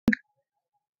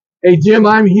Hey, Jim,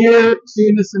 I'm here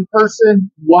seeing this in person.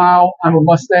 Wow, I'm a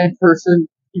Mustang person.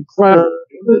 Incredible.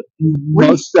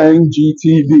 Mustang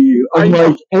GTD,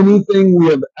 unlike anything we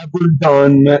have ever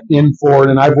done in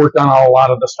Ford, and I've worked on a lot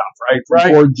of the stuff, right?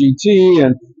 From Ford GT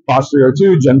and Boss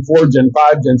 302, Gen 4, Gen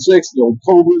 5, Gen 6, the old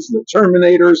Cobras, the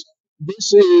Terminators.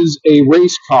 This is a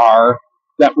race car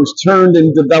that was turned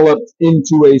and developed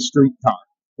into a street car.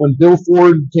 When Bill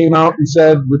Ford came out and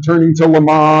said, returning to Le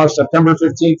Mans, September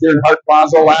 15th here in Hart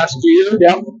Plaza last year,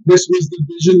 this was the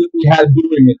vision that we had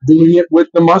doing it with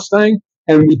the Mustang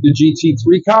and with the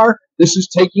GT3 car. This is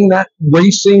taking that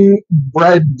racing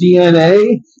bred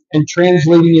DNA and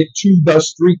translating it to the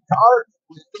street car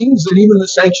with things that even the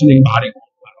sanctioning body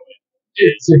won't allow it.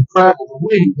 It's incredible.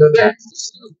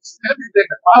 Everything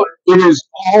about it. It is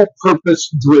all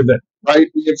purpose driven, right?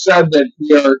 We have said that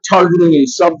we are targeting a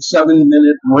sub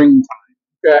 7-minute ring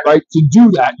time. Right? To do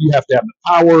that, you have to have the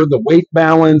power, the weight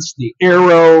balance, the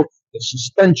aero, the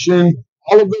suspension,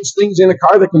 all of those things in a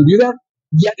car that can do that.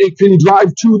 Yet it can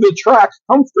drive to the track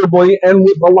comfortably and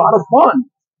with a lot of fun.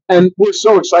 And we're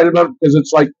so excited about it because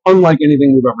it's like unlike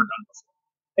anything we've ever done before.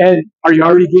 And are you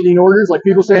already getting orders? Like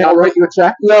people saying, I'll write you a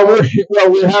check? No,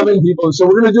 we're having people. So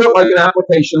we're going to do it like an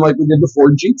application like we did the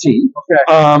Ford GT.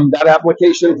 Okay. That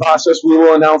application process we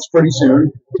will announce pretty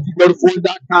soon. If you go to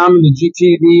Ford.com and the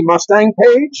GTD Mustang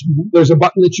page, there's a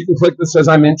button that you can click that says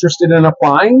I'm interested in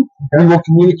applying. We will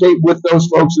communicate with those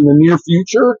folks in the near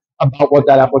future about what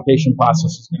that application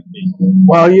process is going to be.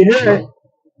 Well, you hear it.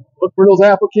 Look for those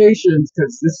applications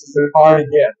because this is hard to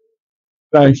get.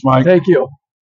 Thanks, Mike. Thank you.